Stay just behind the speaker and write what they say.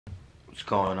What's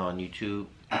going on, YouTube?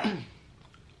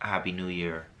 Happy New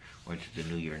Year. We're into the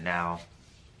new year now.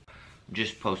 I'm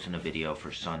just posting a video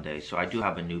for Sunday, so I do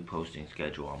have a new posting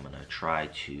schedule I'm gonna try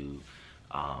to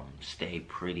stay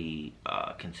pretty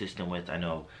consistent with. I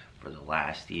know for the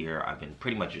last year I've been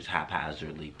pretty much just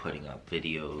haphazardly putting up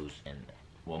videos, and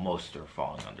well, most are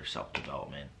falling under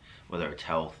self-development, whether it's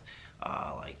health,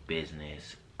 like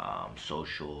business,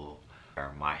 social,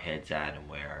 where my head's at and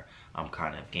where I'm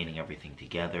kind of gaining everything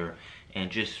together, and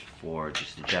just for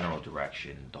just the general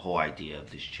direction. The whole idea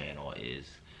of this channel is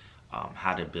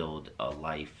how to build a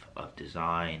life of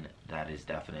design. That is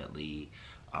definitely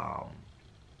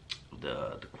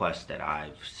the quest that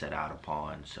I've set out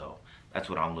upon. So that's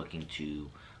what I'm looking to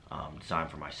design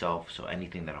for myself. So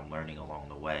anything that I'm learning along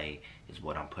the way is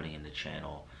what I'm putting in the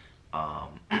channel.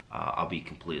 I'll be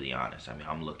completely honest. I mean,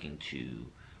 I'm looking to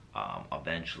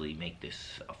eventually make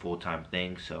this a full-time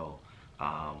thing. So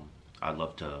I'd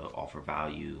love to offer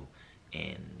value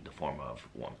in the form of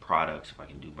products, if I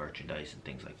can do merchandise and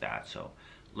things like that. So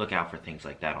look out for things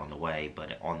like that on the way,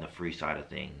 but on the free side of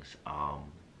things,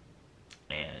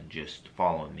 and just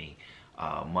following me.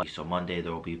 So Monday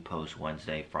there will be posts,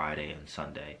 Wednesday, Friday, and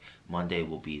Sunday. Monday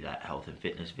will be that health and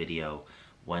fitness video.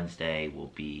 Wednesday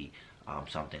will be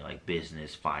something like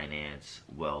business, finance,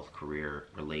 wealth, career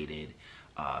related.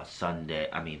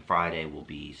 Friday will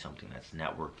be something that's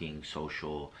networking,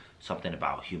 social, something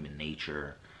about human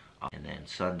nature. And then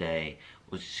Sunday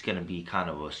was just gonna be kind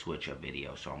of a switch up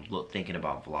video. So I'm thinking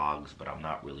about vlogs, but I'm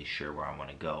not really sure where I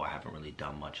wanna go. I haven't really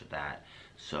done much of that.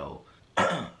 So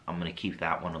I'm gonna keep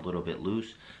that one a little bit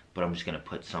loose, but I'm just gonna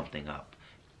put something up.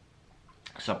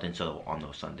 So on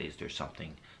those Sundays, there's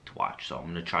something to watch. So I'm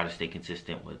gonna try to stay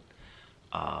consistent with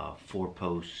 4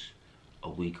 posts a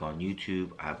week on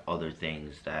YouTube. I have other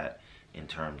things that, in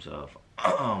terms of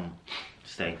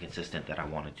staying consistent, that I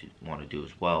want to do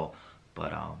as well.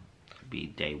 But it'll be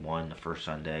day 1, the first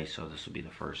Sunday. So this will be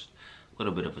the first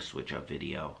little bit of a switch up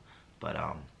video. But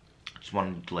just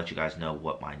wanted to let you guys know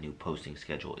what my new posting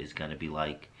schedule is going to be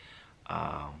like.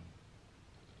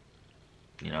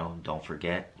 You know, don't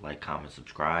forget, like, comment,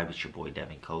 subscribe. It's your boy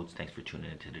Devin Coates. Thanks for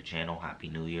tuning into the channel. Happy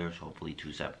New Year's. Hopefully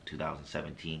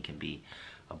 2017 can be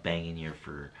a banging year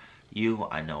for you.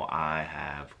 I know I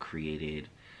have created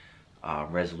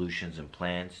resolutions and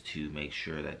plans to make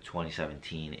sure that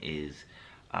 2017 is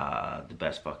the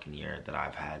best fucking year that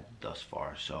I've had thus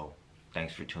far. So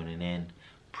thanks for tuning in.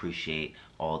 Appreciate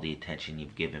all the attention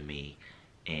you've given me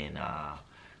in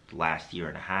the last year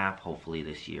and a half. Hopefully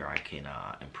this year I can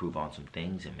improve on some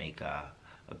things and make a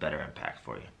better impact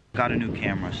for you. Got a new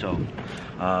camera, so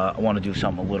I want to do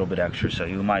something a little bit extra, so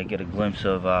you might get a glimpse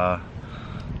of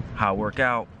how I work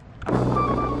out. And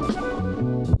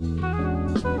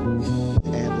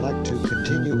I'd like to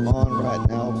continue on right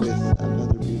now with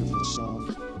another beautiful song.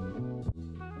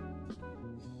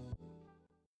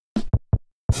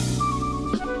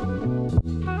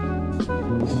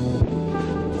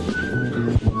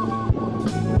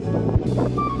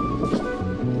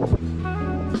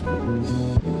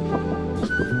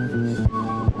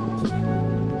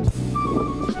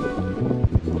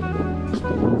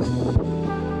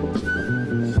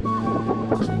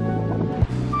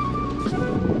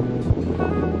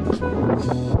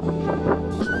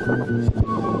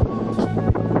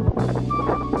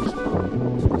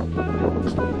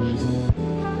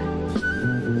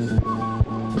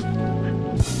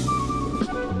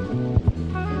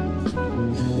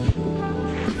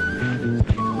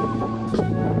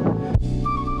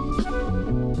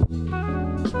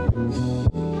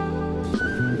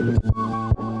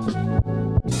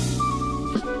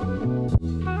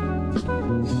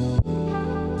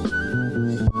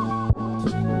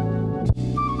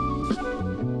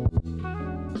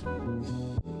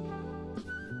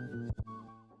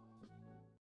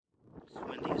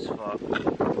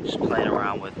 Just playing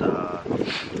around with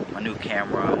my new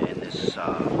camera and this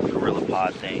Gorilla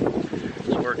Pod thing. It's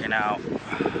working out.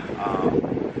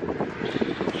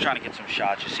 Just trying to get some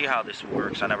shots. You see how this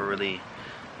works. I never really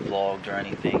vlogged or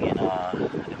anything in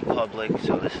public,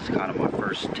 so this is kind of my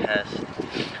first test.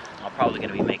 I'm probably going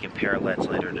to be making parallettes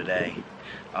later today.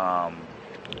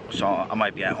 So I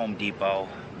might be at Home Depot,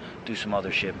 do some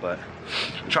other shit, but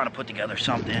I'm trying to put together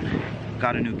something.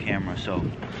 Got a new camera, so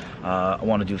I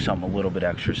want to do something a little bit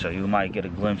extra, so you might get a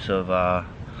glimpse of how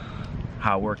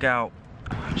I work out.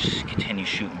 I'll just continue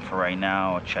shooting for right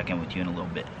now. I'll check in with you in a little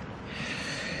bit.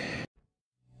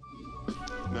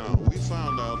 Now, we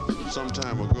found out some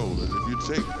time ago that if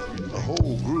you take a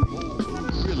whole group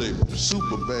of really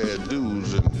super bad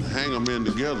dudes and hang them in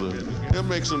together, they'll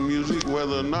make some music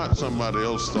whether or not somebody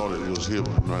else thought it was hip,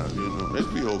 right? You know,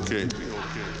 it'd be okay.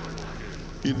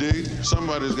 You dig?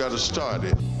 Somebody's got to start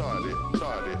it.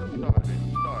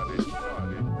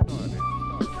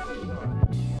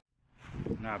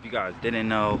 Now, if you guys didn't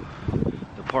know,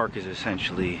 the park is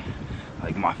essentially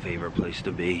like my favorite place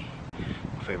to be,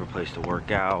 my favorite place to work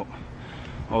out.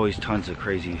 Always tons of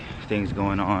crazy things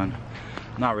going on.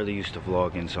 I'm not really used to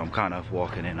vlogging, so I'm kind of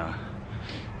walking in a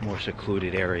more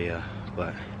secluded area,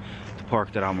 but the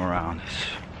park that I'm around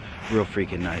is real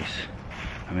freaking nice.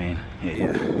 I mean,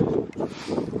 yeah.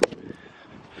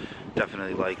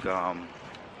 Definitely like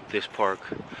this park.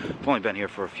 I've only been here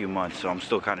for a few months, so I'm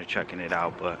still kind of checking it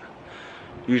out, but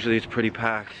usually it's pretty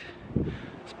packed.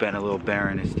 It's been a little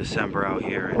barren. It's December out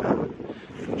here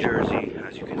in New Jersey.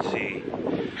 As you can see,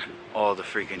 all the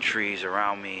freaking trees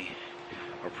around me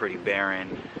are pretty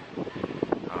barren.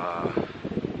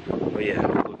 But yeah,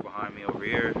 look behind me over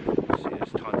here. You see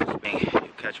there's tons of space.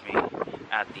 You'll catch me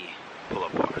at the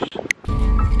pull-up bars.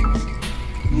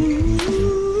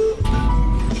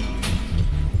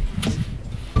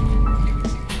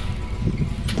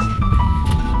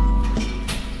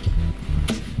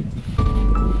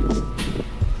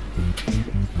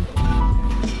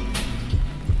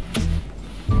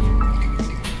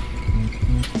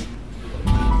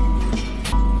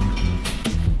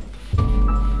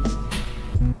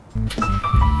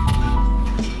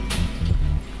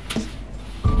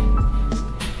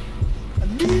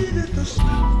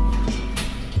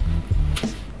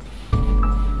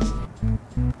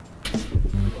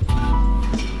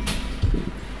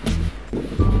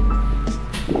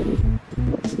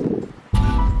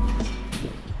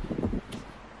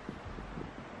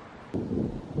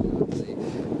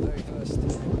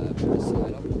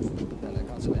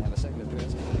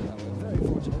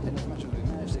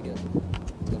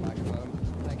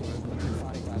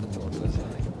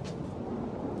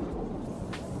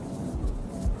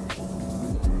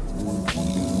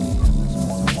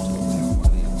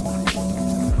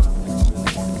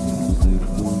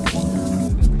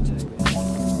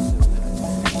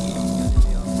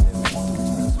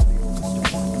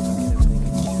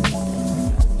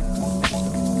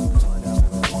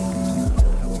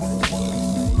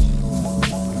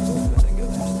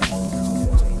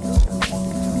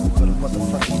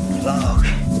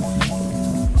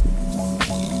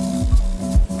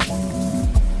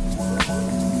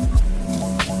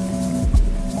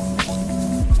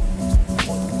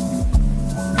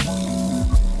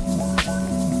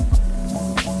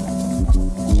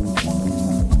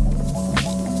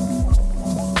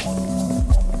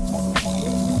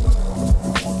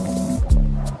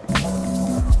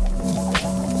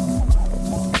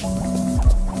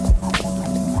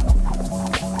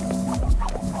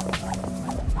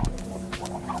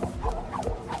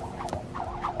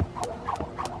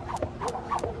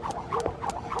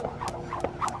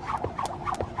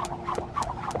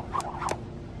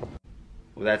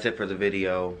 Well, that's it for the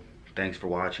video. Thanks for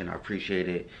watching. I appreciate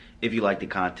it. If you like the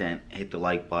content, hit the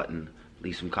like button.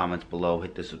 Leave some comments below.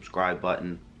 Hit the subscribe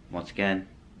button. Once again,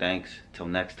 thanks. Till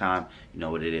next time, you know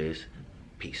what it is.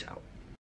 Peace out.